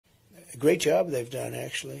a great job they've done,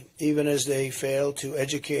 actually. Even as they fail to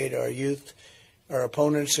educate our youth, our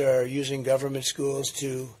opponents are using government schools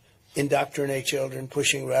to indoctrinate children,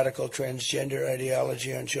 pushing radical transgender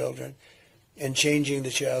ideology on children, and changing the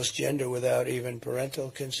child's gender without even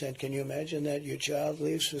parental consent. Can you imagine that? Your child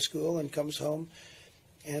leaves for school and comes home,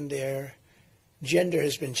 and their gender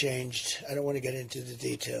has been changed. I don't want to get into the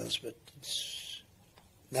details, but it's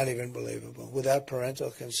not even believable. Without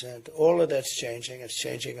parental consent. All of that's changing. It's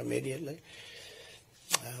changing immediately.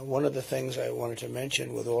 One of the things I wanted to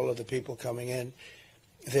mention with all of the people coming in,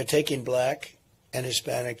 they're taking black and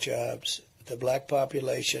Hispanic jobs. The black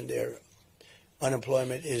population, their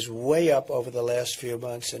unemployment is way up over the last few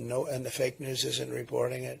months, and the fake news isn't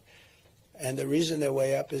reporting it. And the reason they're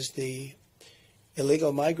way up is the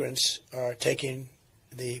illegal migrants are taking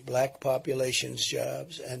the black population's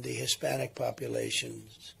jobs and the Hispanic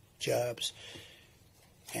population's jobs.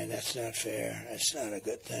 And that's not fair. That's not a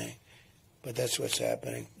good thing. But that's what's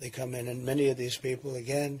happening. They come in, and many of these people,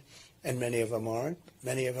 again, and many of them aren't.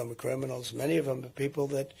 Many of them are criminals. Many of them are people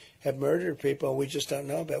that have murdered people we just don't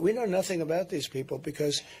know about. We know nothing about these people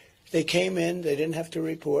because they came in, they didn't have to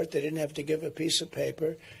report, they didn't have to give a piece of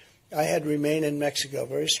paper. I had Remain in Mexico,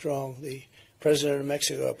 very strong. The president of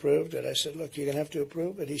Mexico approved it. I said, look, you're going to have to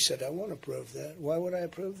approve it. He said, I won't approve that. Why would I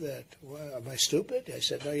approve that? Why, am I stupid? I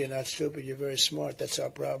said, no, you're not stupid. You're very smart. That's our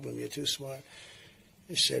problem. You're too smart.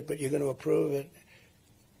 He said, but you're going to approve it.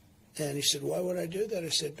 And he said, why would I do that? I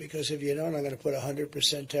said, because if you don't, I'm going to put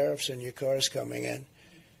 100% tariffs on your cars coming in,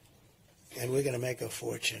 and we're going to make a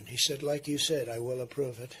fortune. He said, like you said, I will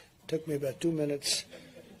approve it. Took me about 2 minutes.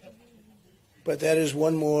 But that is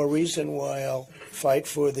one more reason why I'll fight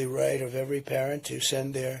for the right of every parent to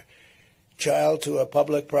send their child to a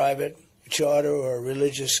public, private, charter, or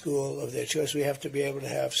religious school of their choice. We have to be able to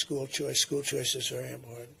have school choice. School choice is very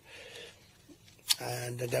important.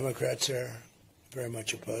 And the Democrats are very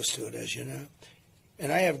much opposed to it, as you know.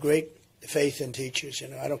 And I have great faith in teachers. You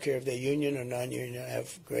know, I don't care if they're union or non-union. I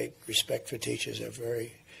have great respect for teachers.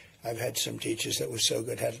 I've had some teachers that were so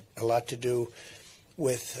good, had a lot to do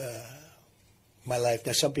with my life.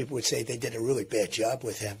 Now, some people would say they did a really bad job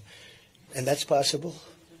with him, and that's possible.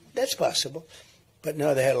 That's possible. But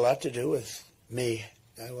no, they had a lot to do with me.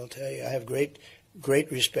 I will tell you, I have great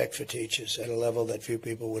respect for teachers at a level that few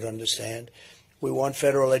people would understand. We want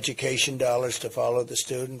federal education dollars to follow the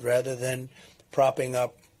student rather than propping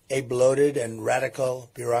up a bloated and radical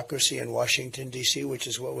bureaucracy in Washington, D.C., which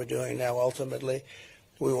is what we're doing now ultimately.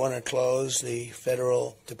 We want to close the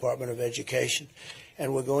Federal Department of Education,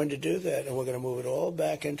 and we're going to do that, and we're going to move it all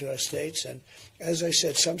back into our states. And as I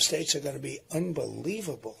said, some states are going to be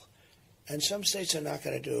unbelievable, and some states are not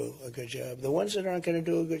going to do a good job. The ones that aren't going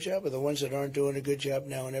to do a good job are the ones that aren't doing a good job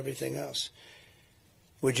now and everything else.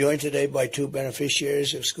 We're joined today by two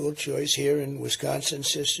beneficiaries of school choice here in Wisconsin,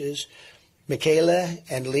 sisters, Michaela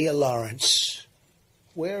and Leah Lawrence.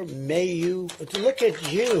 Where may you, look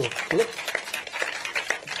at you. Look.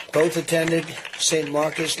 Both attended St.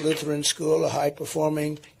 Marcus Lutheran School, a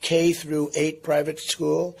high-performing K-8 private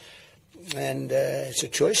school. And it's a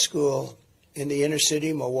choice school in the inner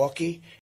city, Milwaukee.